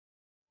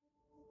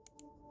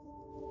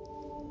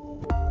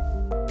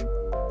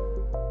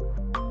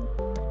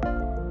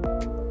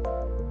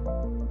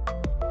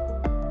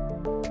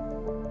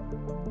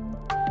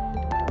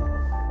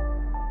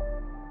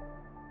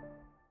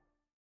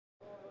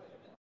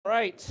All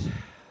right,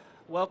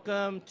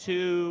 welcome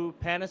to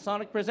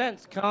Panasonic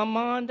Presents. Come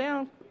on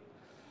down.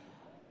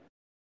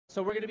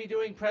 So we're going to be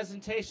doing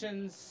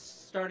presentations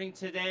starting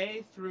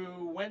today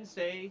through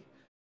Wednesday,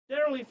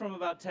 generally from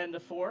about 10 to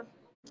 4.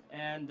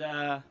 And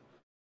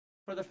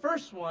for the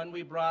first one,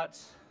 we brought,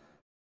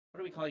 what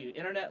do we call you,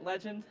 Internet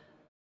legend?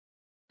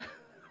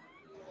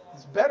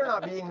 It's better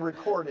not being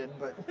recorded,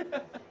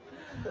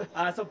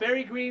 but... So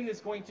Barry Green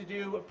is going to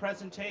do a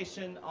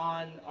presentation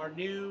on our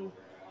new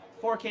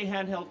 4K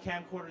handheld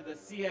camcorder, the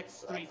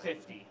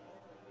CX350.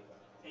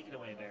 Take it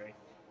away, Barry.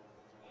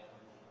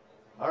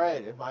 All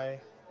right, is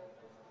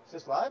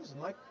this live? Is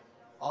the mic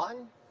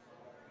on?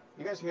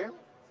 You guys hear me?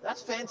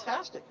 That's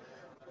fantastic.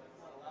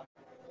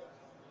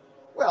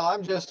 Well,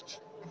 I'm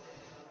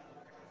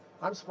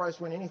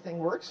surprised when anything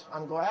works.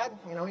 I'm glad.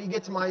 You know, you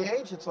get to my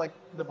age, it's like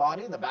the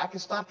back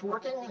has stopped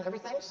working and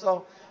everything,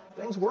 so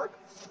things work.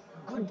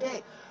 Good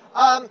day.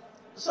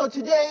 So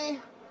today,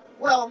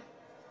 well,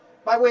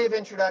 by way of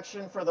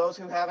introduction, for those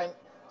who haven't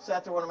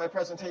sat through one of my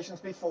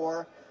presentations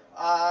before,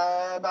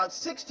 about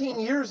 16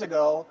 years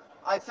ago,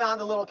 I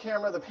found a little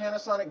camera, the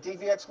Panasonic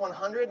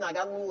DVX100, and I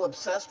got a little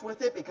obsessed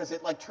with it because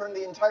it like turned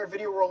the entire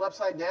video world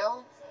upside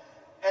down.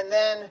 And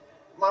then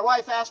my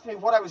wife asked me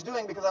what I was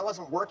doing because I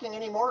wasn't working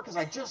anymore because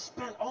I just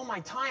spent all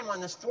my time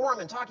on this forum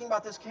and talking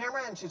about this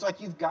camera, and she's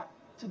like, you've got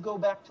to go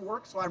back to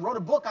work. So I wrote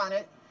a book on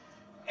it,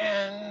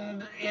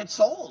 and it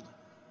sold.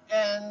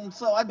 And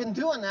so I've been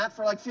doing that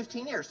for like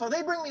 15 years. So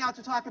they bring me out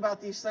to talk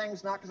about these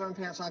things, not because I'm a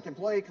Panasonic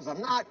employee, because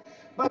I'm not,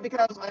 but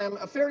because I am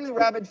a fairly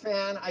rabid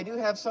fan. I do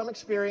have some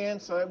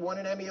experience. I won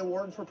an Emmy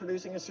Award for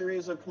producing a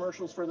series of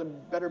commercials for the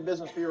Better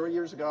Business Bureau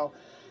years ago.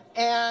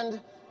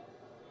 And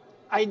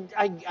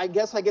I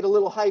guess I get a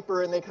little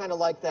hyper, and they kind of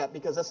like that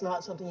because that's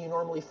not something you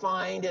normally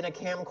find in a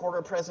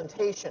camcorder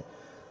presentation.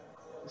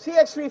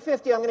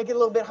 CX350, I'm going to get a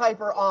little bit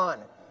hyper on.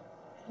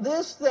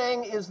 This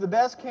thing is the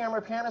best camera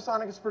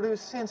Panasonic has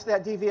produced since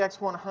that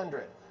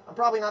DVX100. I'm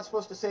probably not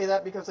supposed to say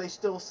that because they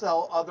still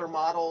sell other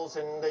models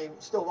and they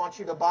still want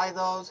you to buy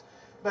those.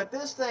 But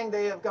this thing,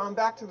 they have gone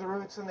back to the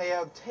roots and they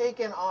have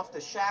taken off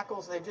the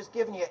shackles. They've just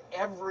given you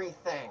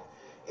everything.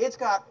 It's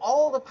got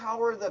all the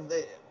power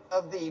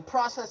of the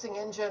processing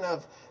engine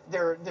of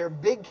their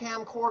big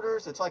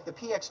camcorders. It's like the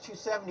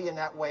PX270 in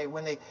that way.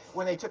 When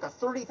they took a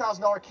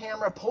 $30,000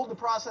 camera, pulled the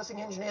processing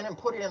engine in and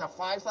put it in a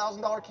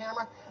 $5,000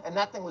 camera, and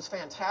that thing was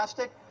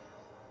fantastic.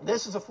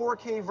 This is a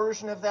 4K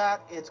version of that.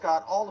 It's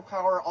got all the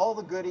power, all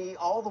the goody,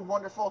 all the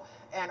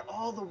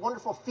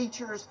wonderful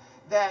features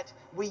that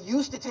we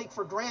used to take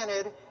for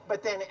granted,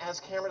 but then as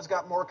cameras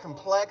got more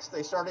complex,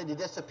 they started to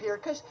disappear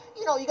because,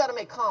 you know, you got to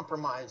make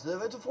compromises.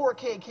 If it's a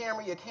 4K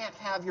camera, you can't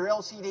have your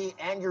LCD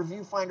and your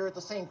viewfinder at the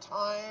same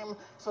time,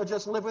 so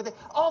just live with it.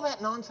 All that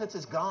nonsense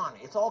is gone.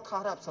 It's all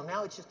caught up, so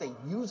now it's just a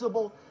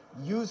usable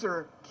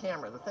user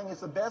camera. The thing is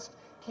the best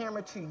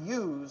camera to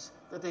use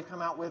that they've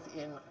come out with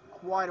in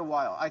quite a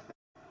while, I think.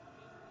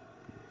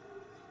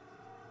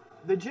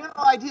 The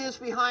general ideas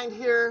behind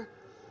here,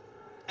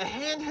 a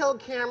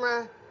handheld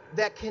camera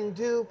that can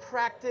do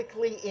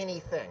practically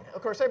anything.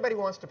 Of course, everybody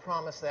wants to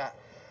promise that.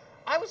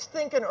 I was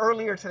thinking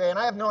earlier today, and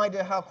I have no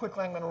idea how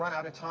quickly I'm going to run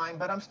out of time,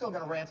 but I'm still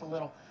going to rant a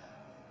little.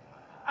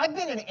 I've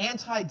been an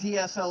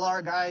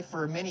anti-DSLR guy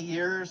for many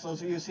years.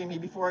 Those of you who see me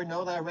before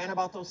know that I rant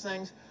about those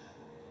things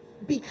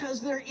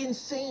because they're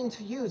insane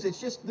to use. It's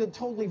just the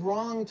totally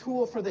wrong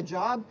tool for the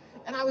job.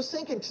 And I was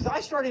thinking, because I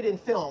started in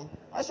film.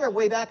 I started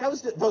way back. I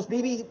was those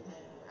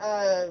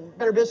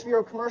Better Business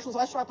Bureau commercials.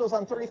 I shot those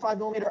on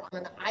 35mm on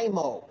an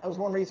IMO. That was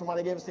one reason why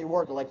they gave us the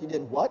award. They're like, you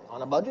did what?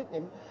 On a budget?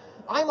 And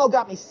IMO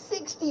got me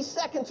 60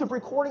 seconds of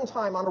recording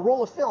time on a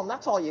roll of film.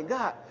 That's all you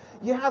got.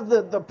 You have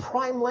the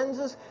prime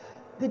lenses.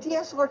 The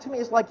DSLR to me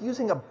is like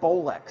using a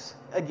Bolex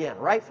again,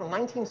 right? From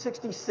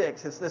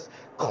 1966. It's this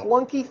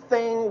clunky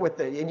thing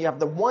and you have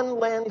the one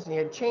lens and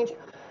you change.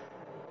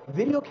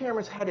 Video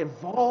cameras had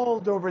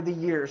evolved over the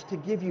years to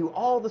give you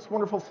all this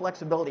wonderful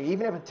flexibility.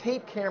 Even if a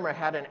tape camera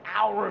had an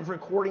hour of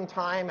recording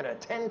time and a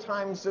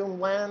 10x zoom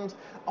lens,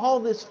 all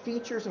this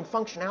features and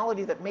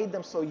functionality that made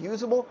them so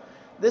usable,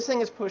 this thing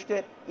has pushed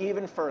it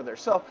even further.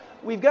 So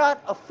we've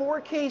got a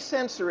 4K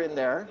sensor in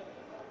there,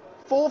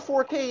 full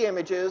 4K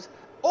images,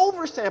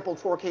 oversampled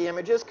 4K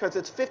images because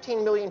it's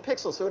 15 million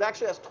pixels, so it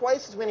actually has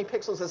twice as many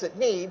pixels as it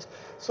needs,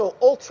 so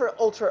ultra,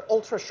 ultra,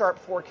 ultra sharp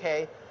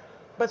 4K.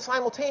 But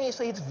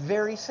simultaneously, it's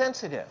very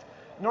sensitive.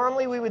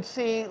 Normally, we would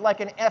see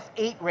like an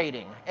f8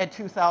 rating at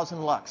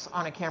 2000 lux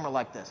on a camera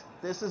like this.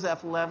 This is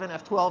f11,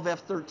 f12,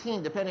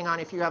 f13, depending on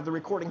if you have the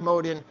recording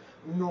mode in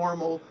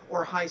normal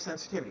or high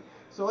sensitivity.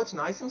 So it's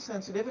nice and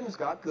sensitive, and it's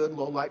got good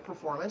low light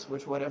performance,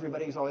 which is what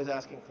everybody's always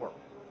asking for.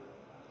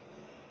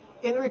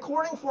 In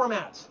recording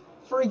formats,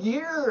 for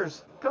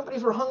years,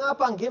 companies were hung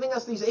up on giving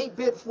us these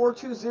 8-bit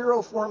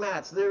 420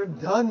 formats. They're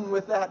done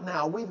with that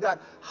now. We've got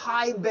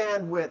high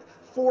bandwidth,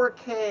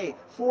 4K,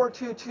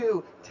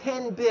 422,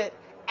 10-bit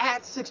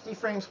at 60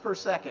 frames per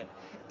second.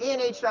 in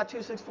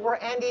H.264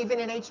 and even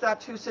in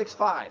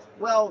H.265.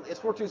 Well, it's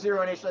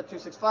 420 and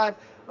H.265.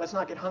 Let's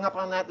not get hung up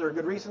on that. There are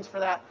good reasons for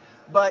that.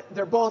 But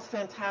they're both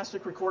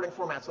fantastic recording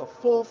formats. So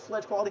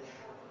full-fledged quality.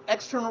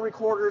 External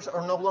recorders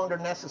are no longer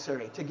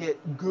necessary to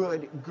get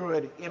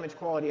good image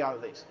quality out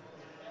of these.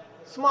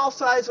 Small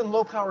size and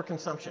low power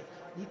consumption.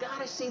 You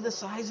gotta see the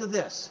size of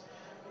this.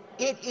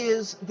 It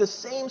is the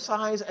same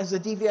size as the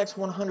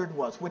DVX100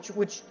 was,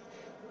 which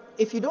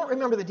if you don't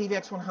remember the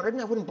DVX100,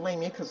 and I wouldn't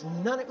blame you, because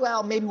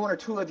well, maybe one or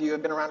two of you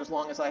have been around as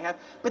long as I have,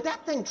 but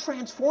that thing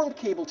transformed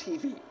cable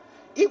TV.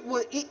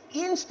 It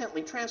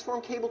instantly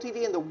transformed cable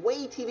TV and the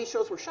way TV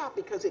shows were shot,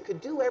 because it could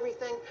do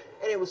everything,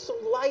 and it was so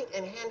light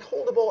and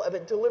hand-holdable, and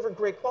it delivered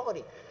great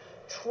quality.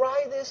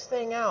 Try this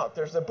thing out.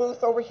 There's a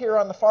booth over here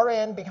on the far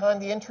end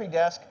behind the entry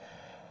desk.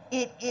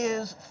 It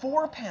is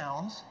 4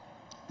 pounds.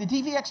 The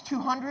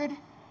DVX200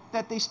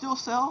 that they still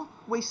sell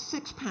weighs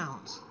 6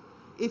 pounds.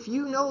 If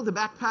you know the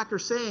backpacker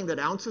saying that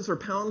ounces are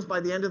pounds by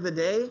the end of the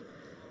day,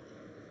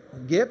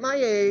 get my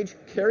age,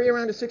 carry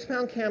around a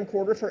 6-pound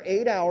camcorder for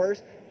 8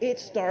 hours, it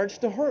starts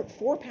to hurt.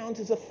 4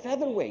 pounds is a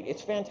featherweight.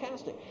 It's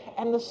fantastic.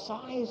 And the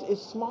size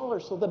is smaller,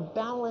 so the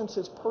balance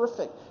is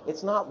perfect.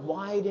 It's not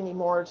wide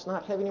anymore. It's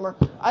not heavy anymore.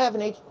 I have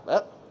an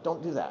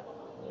don't do that.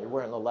 You're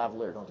wearing the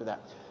lavalier. Don't do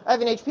that. I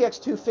have an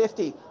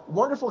HPX350.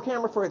 Wonderful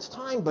camera for its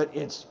time, but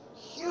it's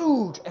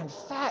huge and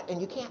fat,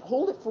 and you can't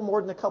hold it for more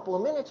than a couple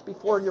of minutes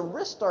before your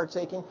wrist starts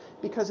aching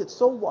because it's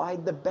so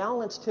wide, the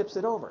balance tips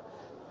it over.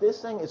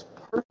 This thing is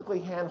perfectly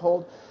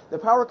handhold. The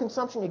power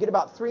consumption, you get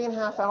about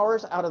 3.5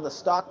 hours out of the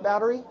stock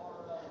battery,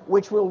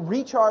 which will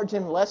recharge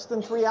in less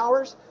than 3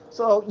 hours.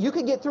 So you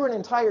could get through an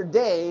entire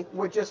day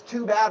with just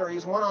 2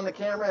 batteries, one on the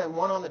camera and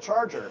one on the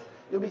charger.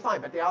 You'll be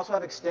fine. But they also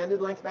have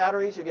extended length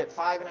batteries. You get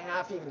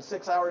 5.5, even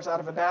 6 hours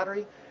out of a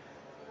battery.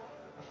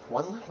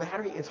 One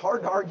battery, it's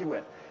hard to argue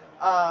with.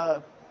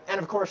 And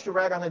of course, to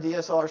rag on the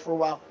DSLRs for a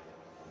while,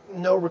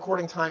 no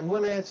recording time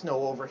limits,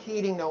 no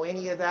overheating, no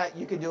any of that.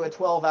 You could do a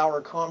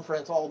 12-hour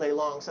conference all day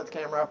long, set the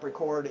camera up,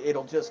 record,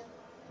 it'll just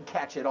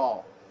catch it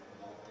all.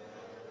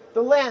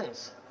 The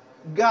lens,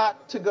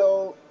 got to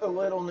go a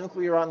little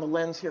nuclear on the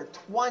lens here.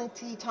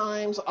 20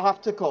 times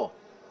optical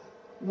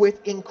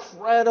with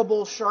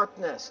incredible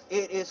sharpness.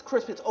 It is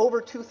crisp. It's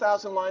over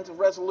 2,000 lines of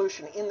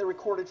resolution in the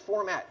recorded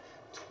format.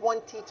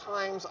 20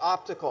 times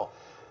optical,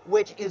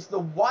 which is the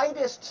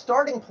widest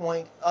starting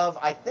point of,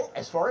 I think,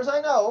 as far as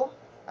I know,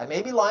 I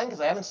may be lying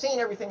because I haven't seen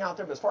everything out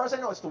there, but as far as I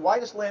know, it's the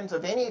widest lens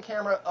of any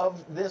camera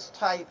of this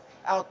type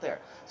out there.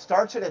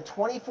 Starts at a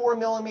 24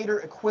 millimeter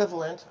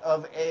equivalent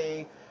of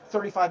a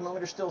 35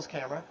 millimeter stills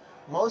camera.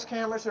 Most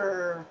cameras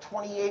are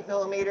 28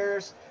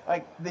 millimeters,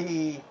 like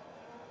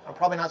I'm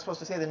probably not supposed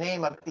to say the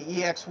name of it, the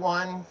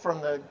EX1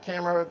 from the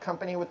camera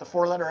company with the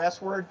 4-letter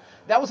S word.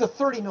 That was a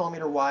 30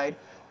 millimeter wide.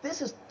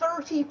 This is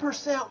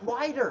 30%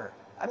 wider.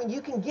 I mean,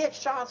 you can get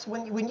shots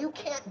when you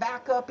can't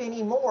back up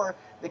anymore,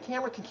 the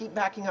camera can keep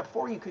backing up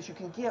for you because you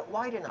can get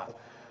wide enough.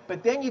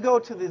 But then you go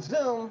to the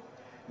zoom,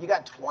 you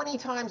got 20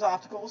 times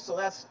optical, so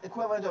that's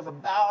equivalent of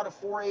about a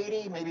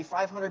 480, maybe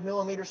 500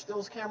 millimeter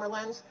stills camera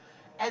lens.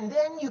 And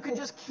then you can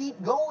just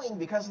keep going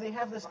because they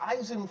have this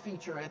iZoom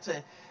feature. It's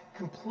a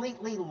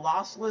completely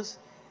lossless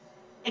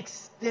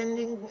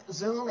extending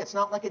zoom. It's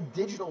not like a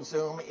digital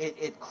zoom.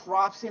 It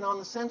crops in on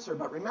the sensor.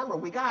 But remember,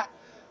 we got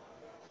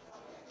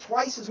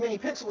twice as many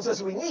pixels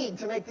as we need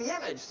to make the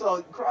image.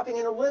 So cropping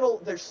in a little,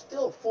 there's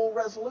still full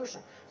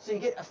resolution. So you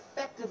get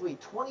effectively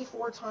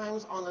 24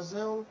 times on the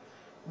zoom.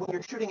 When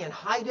you're shooting in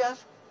high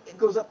def, it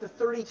goes up to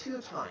 32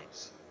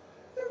 times.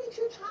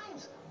 32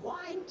 times.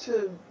 Wide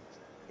to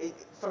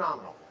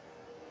phenomenal.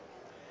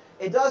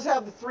 It does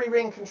have the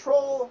 3-ring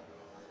control.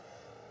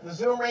 The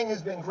zoom ring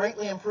has been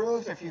greatly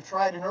improved. If you've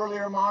tried an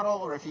earlier model,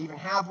 or if you even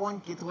have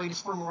one, get the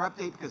latest firmware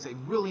update because they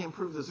really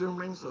improved the zoom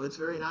ring, so it's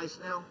very nice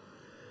now.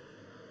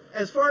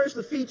 As far as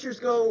the features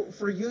go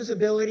for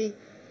usability,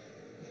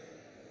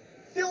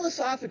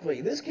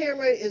 philosophically, this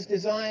camera is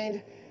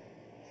designed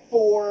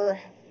for,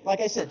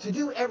 like I said, to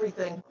do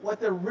everything. What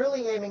they're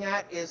really aiming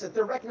at is that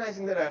they're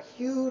recognizing that a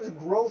huge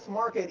growth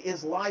market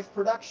is live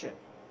production.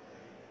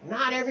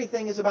 Not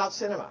everything is about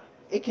cinema.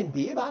 It can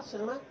be about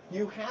cinema.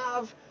 You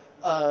have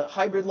a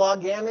hybrid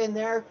log gamma in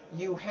there.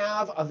 You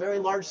have a very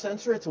large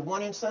sensor. It's a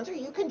 1-inch sensor.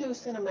 You can do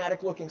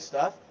cinematic looking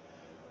stuff.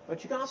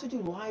 But you can also do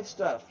live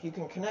stuff. You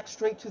can connect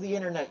straight to the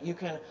internet. You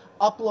can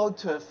upload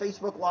to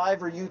Facebook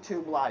Live or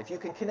YouTube Live. You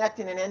can connect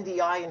in an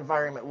NDI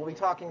environment. We'll be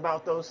talking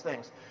about those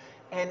things.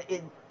 And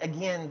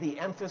again, the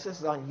emphasis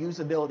is on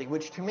usability,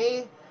 which to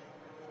me,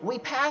 we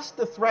passed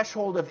the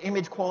threshold of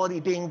image quality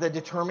being the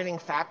determining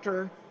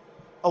factor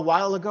a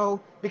while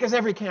ago because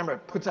every camera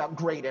puts out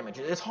great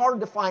images. It's hard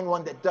to find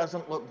one that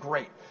doesn't look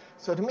great.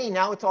 So to me,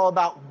 now it's all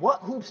about what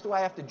hoops do I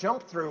have to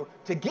jump through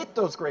to get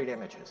those great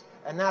images.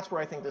 And that's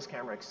where I think this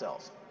camera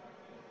excels.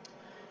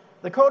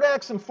 The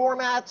codecs and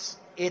formats,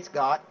 it's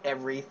got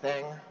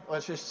everything.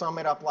 Let's just sum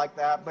it up like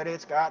that. But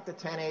it's got the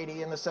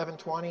 1080 and the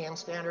 720 and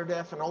standard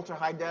def and ultra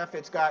high def.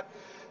 It's got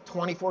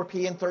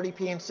 24p and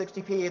 30p and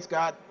 60p. It's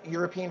got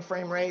European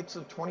frame rates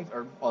of 20,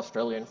 or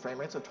Australian frame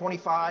rates of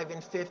 25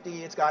 and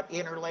 50. It's got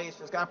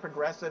interlaced, it's got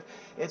progressive,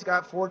 it's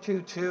got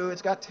 422,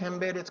 it's got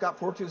 10-bit, it's got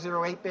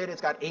 4208-bit,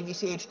 it's got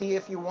AG-CX350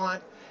 if you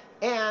want.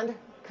 And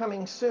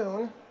coming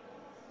soon,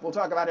 we'll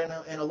talk about it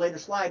in a later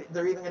slide,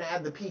 they're even going to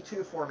add the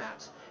P2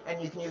 formats,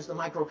 and you can use the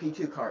micro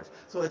P2 cards.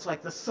 So it's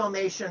like the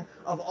summation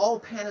of all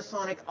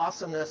Panasonic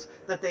awesomeness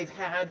that they've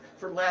had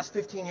for the last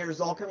 15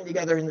 years all coming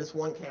together in this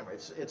one camera.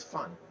 It's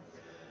fun.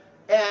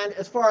 And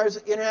as far as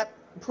Internet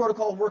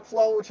Protocol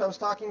workflow, which I was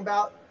talking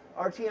about,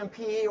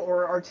 RTMP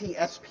or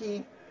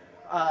RTSP,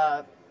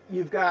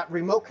 you've got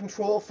remote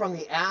control from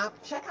the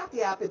app. Check out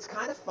the app, it's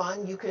kind of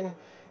fun. You can,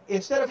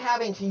 instead of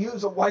having to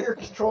use a wire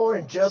controller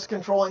and just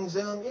controlling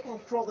zoom, you can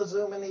control the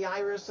zoom and the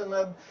iris and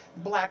the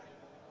black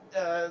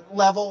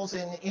levels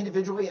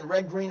individually in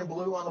red, green, and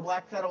blue on the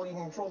black pedal. You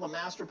can control the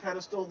master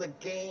pedestal, the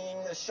gain,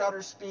 the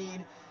shutter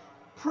speed,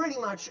 pretty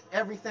much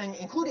everything,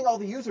 including all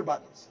the user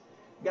buttons.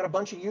 You got a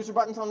bunch of user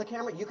buttons on the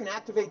camera. You can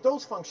activate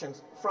those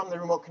functions from the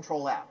remote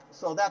control app.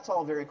 So that's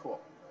all very cool.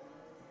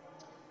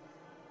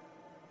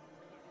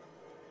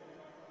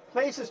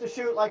 Places to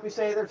shoot, like we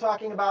say, they're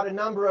talking about a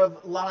number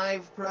of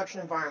live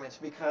production environments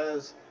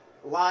because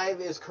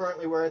live is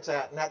currently where it's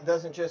at. And that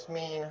doesn't just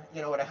mean,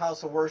 you know, at a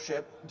house of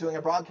worship doing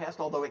a broadcast,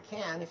 although it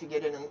can. If you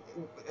get in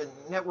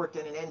networked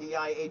in an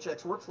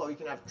NDI-HX workflow, you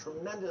can have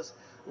tremendous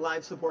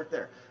live support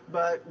there.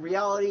 But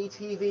reality,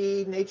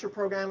 TV, nature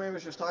programming, I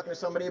was just talking to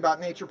somebody about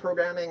nature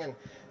programming,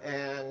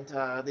 and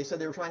they said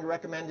they were trying to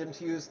recommend them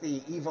to use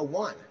the EVA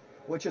 1,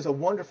 which is a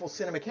wonderful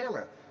cinema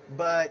camera,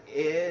 but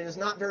it is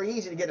not very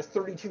easy to get a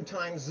 32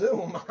 times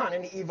zoom on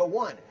an EVA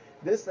 1.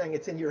 This thing,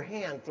 it's in your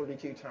hand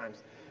 32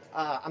 times.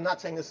 I'm not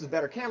saying this is a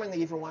better camera than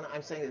the EVA 1,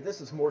 I'm saying that this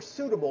is more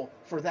suitable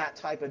for that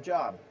type of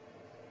job.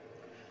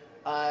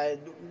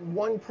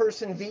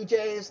 One-person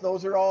VJs,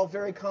 those are all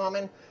very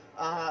common.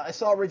 I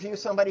saw a review,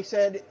 somebody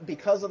said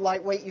because of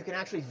lightweight, you can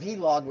actually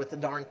vlog with the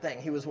darn thing.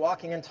 He was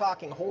walking and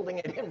talking, holding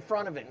it in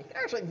front of it. You can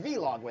actually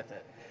vlog with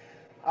it.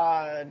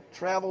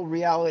 Travel,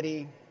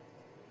 reality,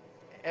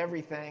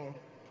 everything.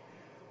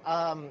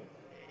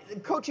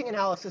 Coaching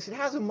analysis, it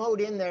has a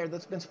mode in there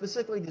that's been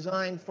specifically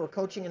designed for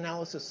coaching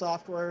analysis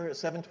software, a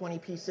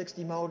 720p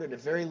 60 mode at a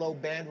very low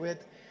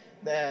bandwidth,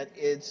 that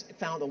it's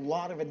found a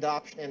lot of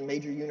adoption in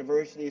major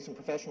universities and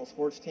professional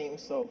sports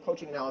teams, so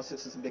coaching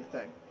analysis is a big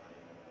thing.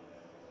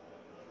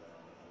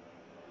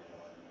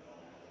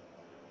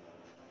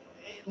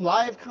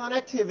 Live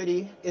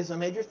connectivity is a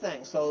major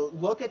thing. So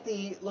look at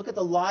the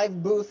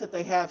live booth that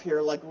they have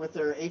here, like with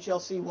their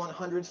HLC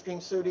 100 Stream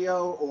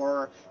Studio,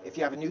 or if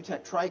you have a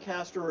NewTek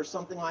TriCaster or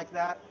something like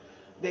that.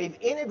 They've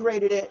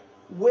integrated it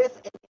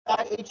with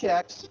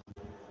HX,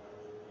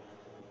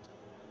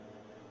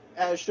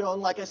 as shown,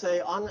 like I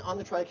say, on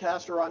the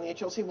TriCaster or on the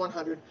HLC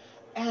 100.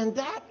 And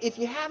that, if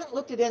you haven't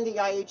looked at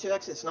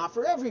NDI-HX, it's not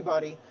for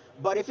everybody,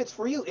 but if it's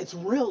for you, it's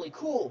really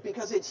cool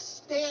because it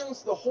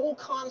stands the whole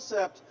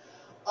concept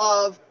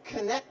of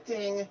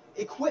connecting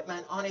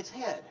equipment on its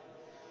head.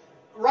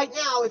 Right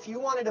now, if you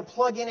wanted to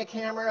plug in a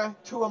camera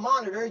to a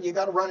monitor, you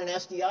got to run an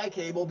SDI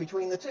cable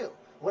between the two.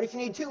 What if you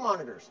need two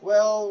monitors?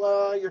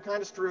 Well, you're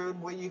kind of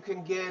screwed. Well, you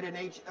can get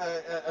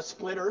a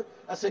splitter,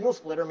 a signal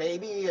splitter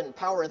maybe, and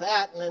power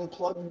that, and then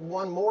plug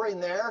one more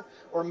in there,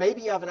 or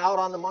maybe you have an out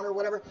on the monitor,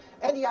 whatever.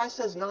 NDI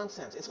says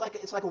nonsense. It's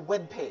like a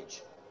web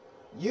page.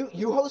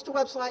 You host a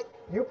website,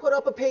 you put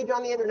up a page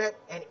on the internet,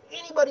 and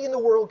anybody in the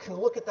world can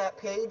look at that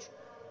page.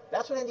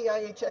 That's what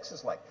NDI-HX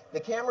is like. The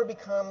camera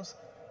becomes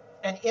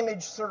an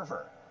image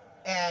server,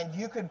 and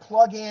you could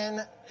plug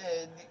in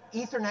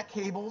Ethernet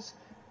cables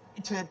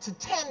to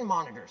 10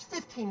 monitors,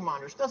 15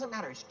 monitors, doesn't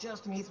matter, it's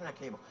just an Ethernet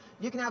cable.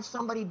 You can have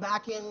somebody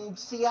back in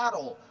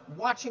Seattle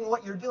watching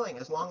what you're doing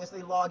as long as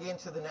they log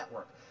into the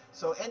network.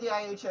 So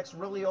NDI-HX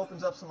really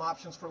opens up some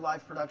options for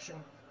live production,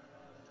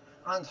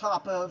 on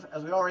top of,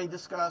 as we already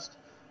discussed,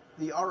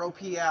 the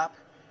ROP app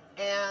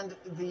and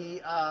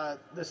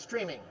the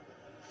streaming.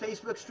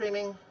 Facebook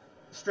streaming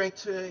straight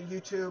to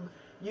YouTube.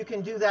 You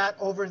can do that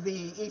over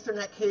the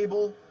Ethernet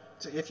cable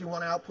if you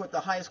want to output the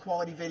highest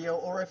quality video,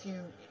 or if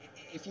you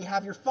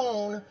have your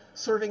phone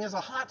serving as a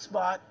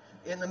hotspot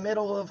in the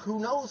middle of who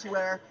knows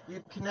where,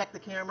 you connect the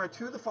camera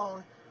to the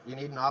phone. You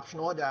need an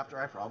optional adapter,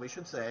 I probably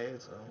should say.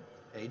 It's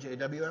an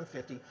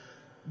AJWM50.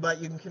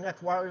 But you can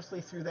connect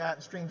wirelessly through that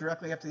and stream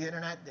directly up to the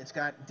internet. It's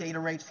got data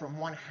rates from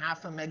 1/2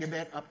 a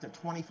megabit up to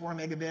 24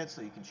 megabits,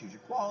 so you can choose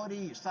your quality,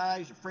 your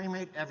size, your frame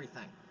rate,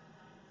 everything.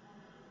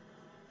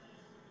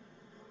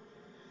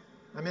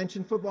 I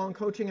mentioned football and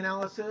coaching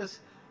analysis.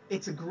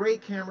 It's a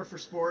great camera for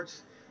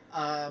sports.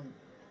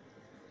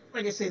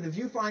 Like I say, the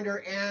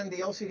viewfinder and the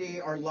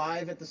LCD are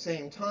live at the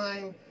same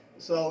time.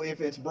 So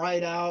if it's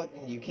bright out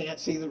and you can't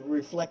see the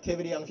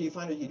reflectivity on the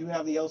viewfinder, you do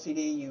have the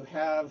LCD, you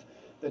have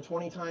the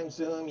 20 times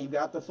zoom, you've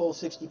got the full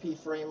 60p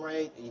frame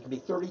rate. You can be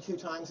 32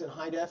 times in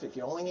high def. If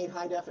you only need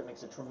high def, it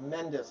makes a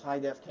tremendous high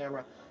def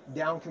camera,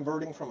 down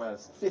converting from a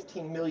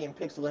 15 million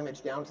pixel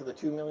image down to the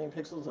 2 million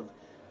pixels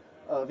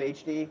of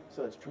HD.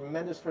 So it's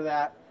tremendous for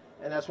that.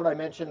 And that's what I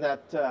mentioned,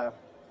 that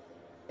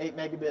 8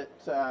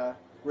 megabit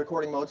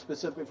recording mode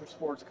specifically for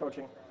sports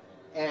coaching,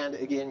 and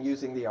again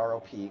using the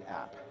ROP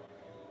app.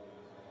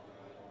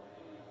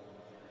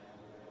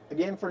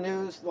 Again, for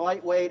news, the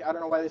lightweight, I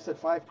don't know why they said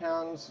 5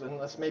 pounds,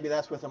 unless maybe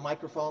that's with a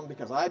microphone,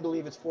 because I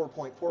believe it's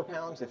 4.4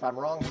 pounds. If I'm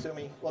wrong, sue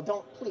me. Well,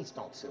 please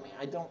don't sue me.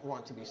 I don't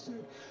want to be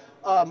sued.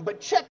 But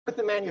check with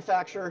the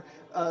manufacturer.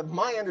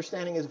 My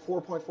understanding is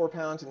 4.4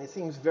 pounds, and it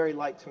seems very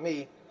light to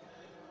me.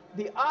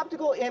 The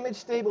optical image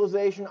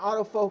stabilization,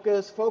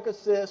 autofocus,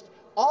 focus assist,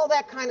 all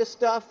that kind of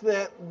stuff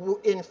that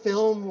in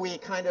film we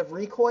kind of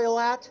recoil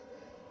at,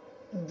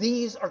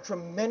 these are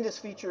tremendous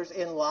features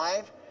in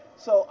live.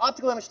 So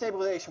optical image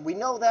stabilization, we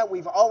know that.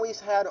 We've always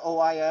had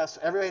OIS.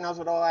 Everybody knows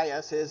what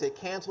OIS is. It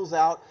cancels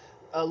out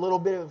a little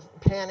bit of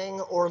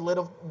panning or a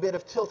little bit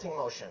of tilting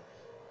motion.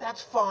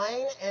 That's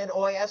fine, and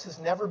OIS has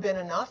never been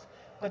enough.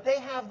 But they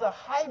have the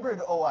hybrid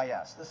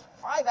OIS, this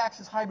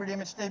 5-axis hybrid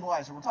image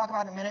stabilizer. We'll talk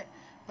about it in a minute,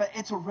 but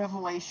it's a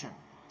revelation.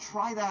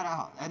 Try that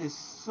out. That is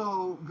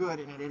so good,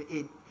 and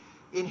it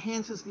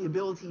enhances the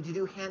ability to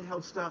do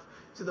handheld stuff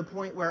to the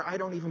point where I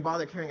don't even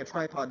bother carrying a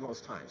tripod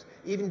most times.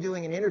 Even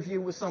doing an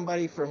interview with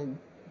somebody from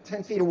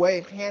 10 feet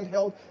away,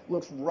 handheld,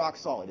 looks rock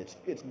solid.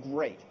 It's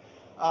great.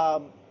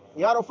 The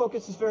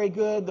autofocus is very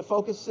good. The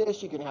focus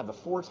assist, you can have the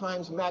 4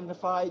 times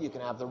magnified, you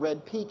can have the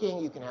red peaking,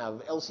 you can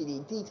have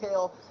LCD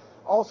detail,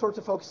 all sorts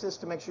of focus assists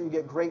to make sure you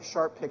get great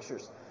sharp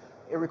pictures.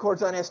 It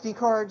records on SD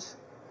cards.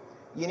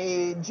 You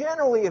need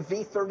generally a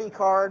V30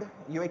 card,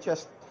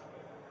 UHS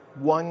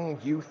 1,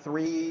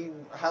 U3,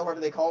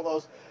 however they call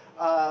those.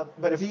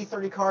 But a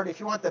V30 card, if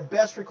you want the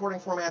best recording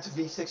formats,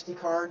 V60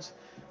 cards.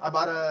 I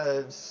bought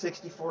a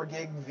 64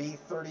 gig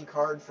V30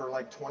 card for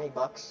like 20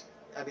 bucks.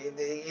 I mean,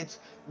 it's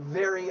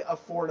very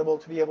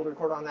affordable to be able to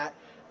record on that.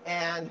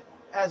 And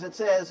as it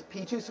says,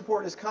 P2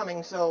 support is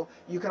coming, so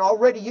you can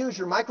already use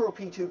your micro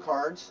P2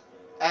 cards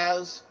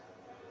as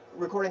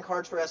recording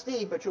cards for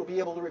SD, but you'll be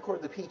able to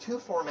record the P2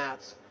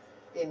 formats.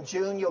 In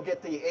June, you'll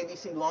get the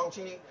AVC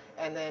Long-G,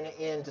 and then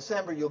in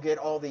December, you'll get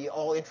all the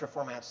all-intra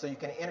formats. So you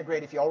can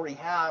integrate, if you already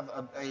have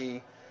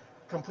a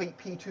complete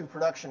P2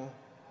 production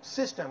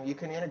system, you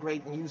can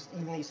integrate and use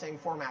even these same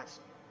formats.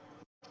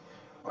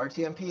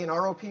 RTMP and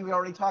ROP we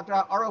already talked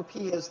about. ROP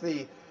is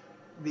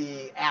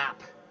the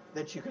app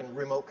that you can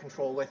remote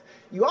control with.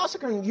 You also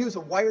can use a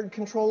wired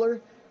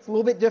controller. It's a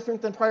little bit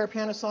different than prior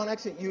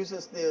Panasonics. It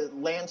uses the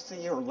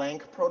LAN-C or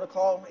LANC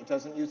protocol. It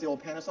doesn't use the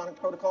old Panasonic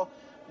protocol,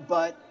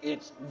 but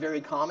it's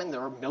very common.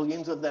 There are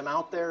millions of them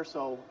out there,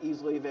 so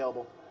easily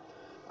available.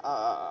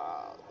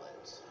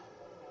 Let's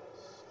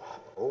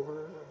swap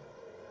over.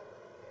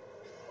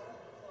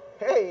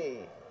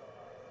 Hey!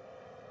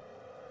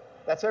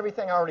 That's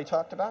everything I already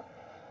talked about.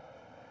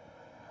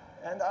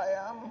 And I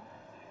am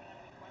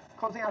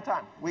closing out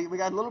time. We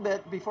got a little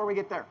bit before we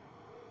get there.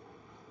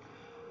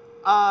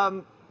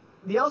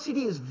 The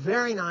LCD is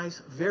very nice,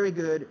 very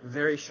good,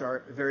 very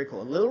sharp, very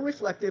cool. A little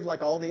reflective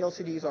like all the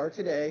LCDs are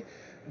today,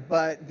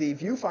 but the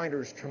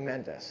viewfinder is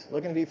tremendous.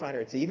 Look in the viewfinder.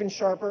 It's even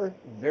sharper,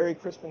 very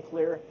crisp and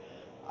clear.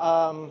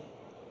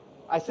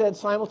 I said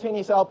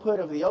simultaneous output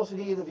of the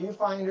LCD, the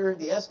viewfinder,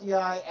 the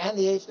SDI, and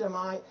the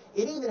HDMI.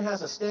 It even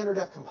has a standard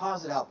F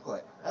composite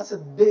output. That's a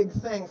big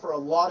thing for a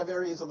lot of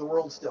areas of the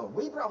world still.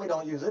 We probably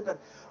don't use it, but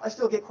I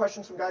still get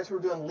questions from guys who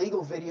are doing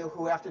legal video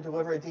who have to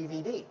deliver a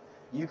DVD.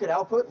 You could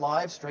output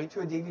live straight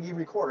to a DVD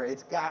recorder.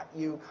 It's got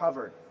you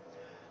covered.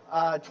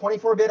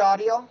 24-bit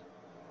audio.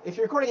 If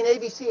you're recording an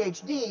AVC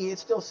HD,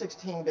 it's still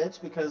 16 bits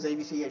because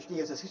AVC HD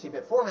is a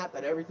 60-bit format,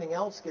 but everything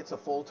else gets a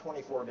full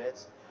 24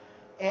 bits.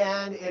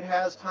 And it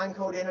has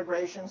timecode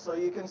integration, so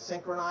you can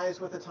synchronize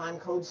with a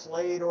timecode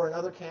slate or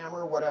another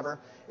camera or whatever.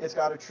 It's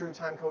got a true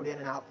timecode in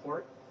and out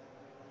port.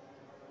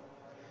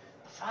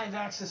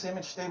 5-axis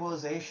image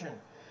stabilization.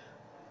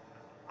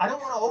 I don't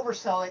want to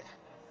oversell it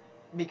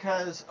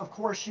because, of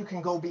course, you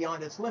can go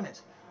beyond its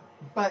limits.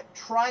 But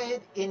try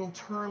it in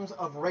terms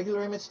of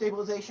regular image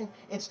stabilization.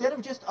 Instead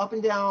of just up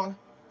and down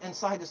and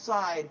side to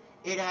side,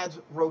 it adds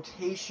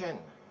rotation.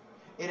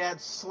 It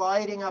adds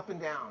sliding up and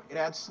down. It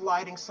adds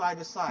sliding side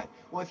to side.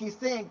 Well, if you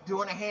think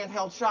doing a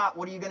handheld shot,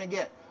 what are you going to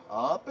get?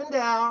 Up and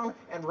down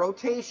and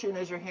rotation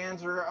as your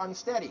hands are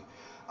unsteady.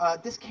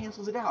 This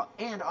cancels it out.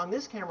 And on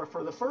this camera,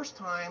 for the first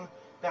time,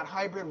 that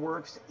hybrid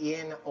works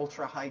in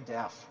ultra high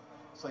def.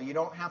 So you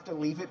don't have to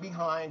leave it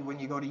behind when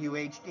you go to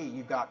UHD.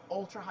 You've got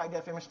ultra high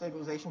def image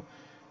stabilization.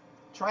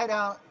 Try it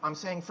out. I'm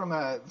saying from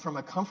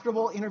a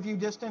comfortable interview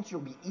distance, you'll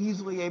be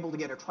easily able to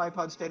get a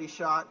tripod steady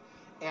shot.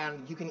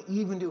 And you can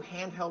even do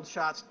handheld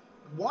shots,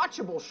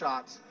 watchable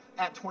shots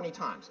at 20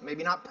 times.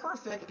 Maybe not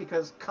perfect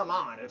because, come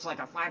on, it's like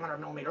a 500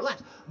 millimeter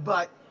lens,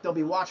 but they'll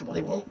be watchable.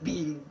 They won't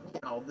be,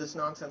 this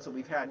nonsense that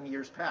we've had in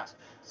years past.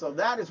 So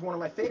that is one of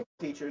my favorite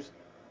features.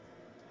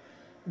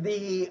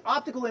 The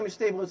optical image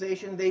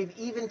stabilization, they've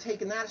even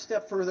taken that a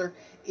step further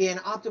in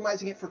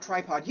optimizing it for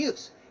tripod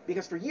use.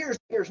 Because for years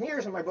and years and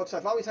years in my books,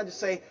 I've always had to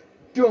say,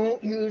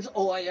 don't use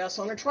OIS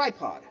on a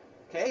tripod.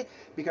 okay?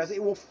 Because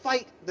it will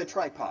fight the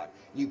tripod.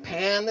 You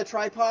pan the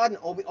tripod and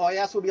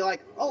OIS will be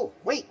like, oh,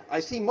 wait, I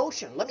see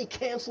motion. Let me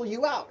cancel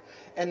you out.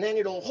 And then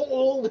it'll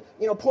hold,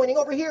 you know, pointing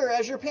over here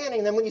as you're panning.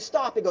 And then when you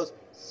stop, it goes,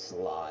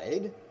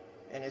 slide.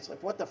 And it's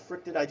like, what the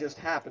frick did I just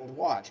happen to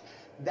watch?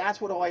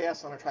 That's what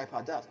OIS on a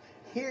tripod does.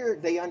 Here,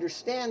 they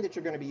understand that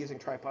you're going to be using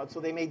tripod, so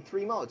they made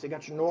 3 modes. They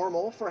got your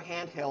normal for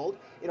handheld.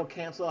 It'll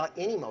cancel out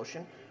any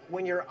motion.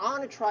 When you're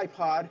on a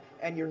tripod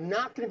and you're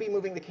not going to be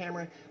moving the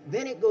camera,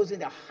 then it goes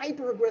into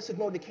hyper-aggressive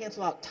mode to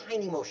cancel out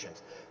tiny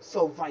motions.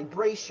 So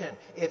vibration,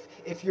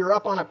 if you're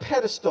up on a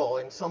pedestal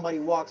and somebody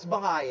walks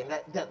by and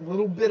that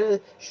little bit of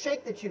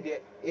shake that you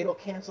get, it'll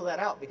cancel that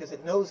out because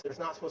it knows there's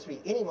not supposed to be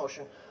any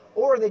motion.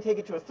 Or they take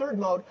it to a 3rd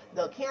mode,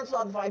 they'll cancel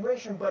out the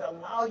vibration but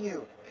allow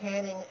you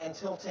panning and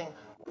tilting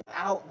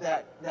without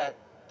that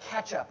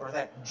catch-up or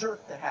that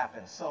jerk that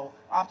happens. So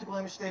optical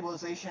image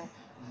stabilization,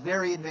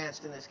 very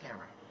advanced in this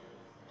camera.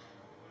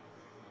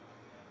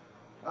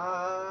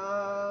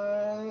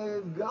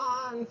 I've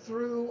gone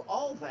through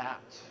all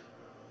that,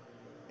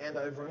 and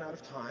I've run out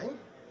of time.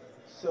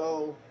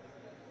 So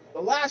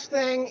the last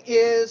thing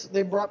is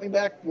they brought me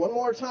back one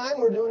more time.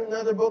 We're doing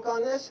another book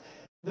on this.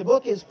 The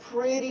book is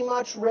pretty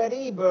much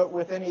ready, but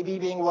with NAB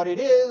being what it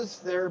is,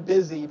 they're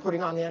busy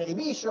putting on the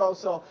NAB show,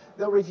 so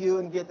they'll review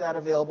and get that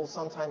available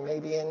sometime,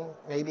 maybe in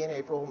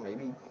April,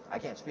 maybe, I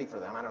can't speak for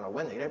them, I don't know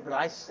when they did, but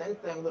I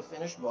sent them the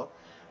finished book.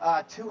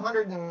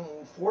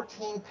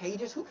 214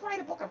 pages. Who can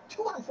write a book of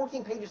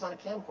 214 pages on a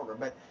camcorder?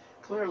 But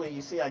clearly,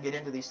 you see I get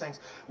into these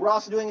things. We're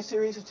also doing a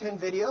series of 10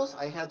 videos.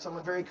 I had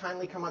someone very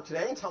kindly come up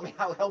today and tell me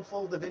how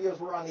helpful the videos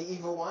were on the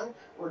EVO 1.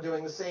 We're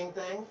doing the same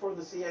thing for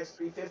the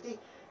CX350.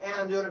 And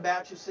I'm doing a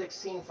batch of 6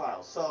 scene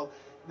files. So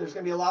there's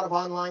going to be a lot of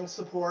online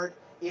support.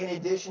 In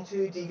addition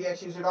to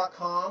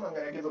dvxuser.com, I'm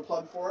going to give a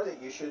plug for it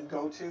that you should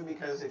go to,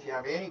 because if you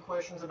have any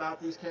questions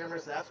about these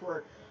cameras, that's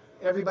where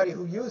everybody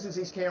who uses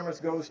these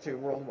cameras goes to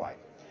worldwide.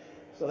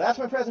 So that's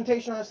my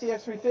presentation on the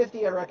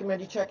CX350. I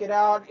recommend you check it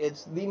out.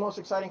 It's the most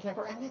exciting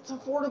camera, and it's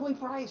affordably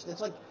priced.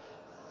 It's like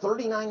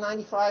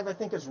 $39.95, I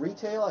think, is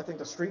retail. I think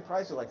the street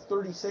price is like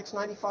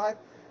 $36.95.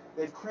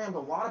 They've crammed a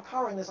lot of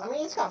power in this. I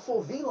mean, it's got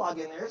full V-Log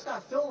in there. It's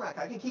got film rack.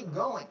 I can keep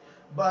going,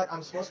 but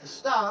I'm supposed to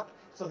stop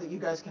so that you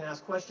guys can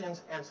ask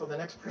questions and so the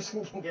next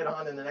person can get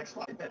on in the next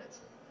 5 minutes.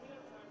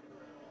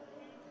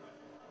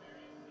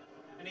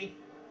 Any?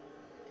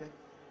 Okay.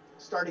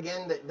 Start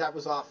again. That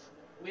was off.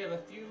 We have a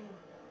few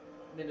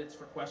minutes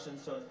for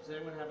questions, so does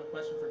anyone have a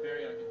question for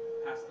Barry? I can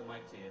pass the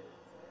mic to you.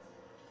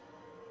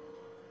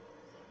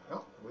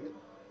 No, we didn't.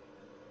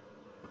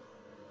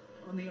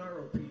 On the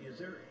ROP, is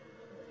there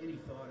any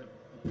thought of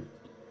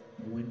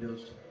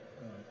Windows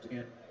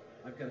 10?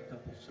 I've got a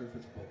couple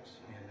Surface Books.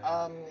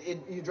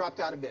 And, you dropped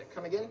out a bit.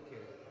 Come again?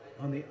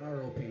 On the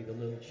ROP, the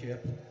little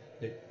chip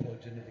that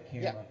plugs into the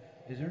camera,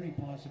 is there any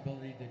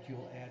possibility that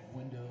you'll add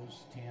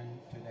Windows 10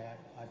 to that?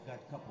 I've got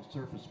a couple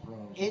Surface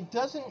Pros. It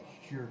doesn't.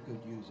 Sure could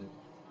use it.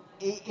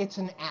 It's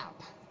an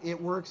app. It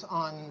works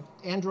on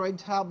Android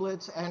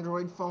tablets,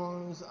 Android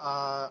phones,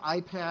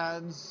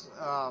 iPads,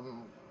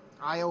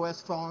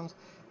 iOS phones.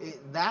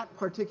 That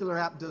particular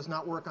app does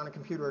not work on a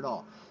computer at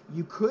all.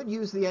 You could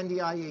use the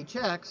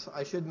NDIHX.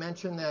 I should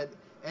mention that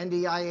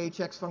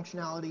NDIHX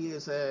functionality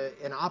is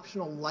an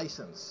optional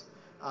license.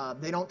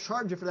 They don't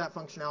charge you for that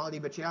functionality,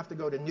 but you have to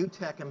go to New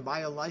Tech and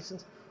buy a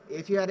license.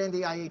 If you had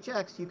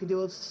NDIHX, you could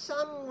do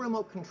some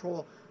remote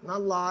control, not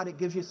a lot. It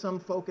gives you some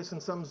focus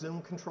and some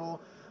zoom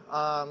control.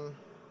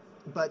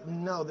 But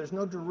no, there's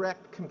no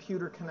direct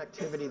computer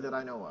connectivity that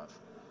I know of,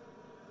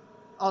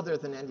 other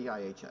than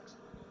NDIHX.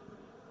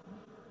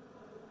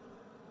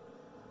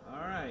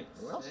 All right.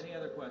 Any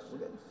other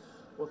questions?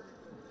 Well,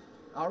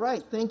 all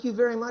right. Thank you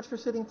very much for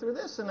sitting through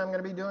this, and I'm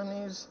going to be doing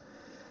these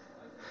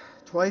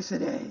twice a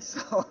day.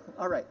 So,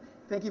 all right.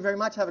 Thank you very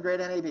much. Have a great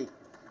NAB.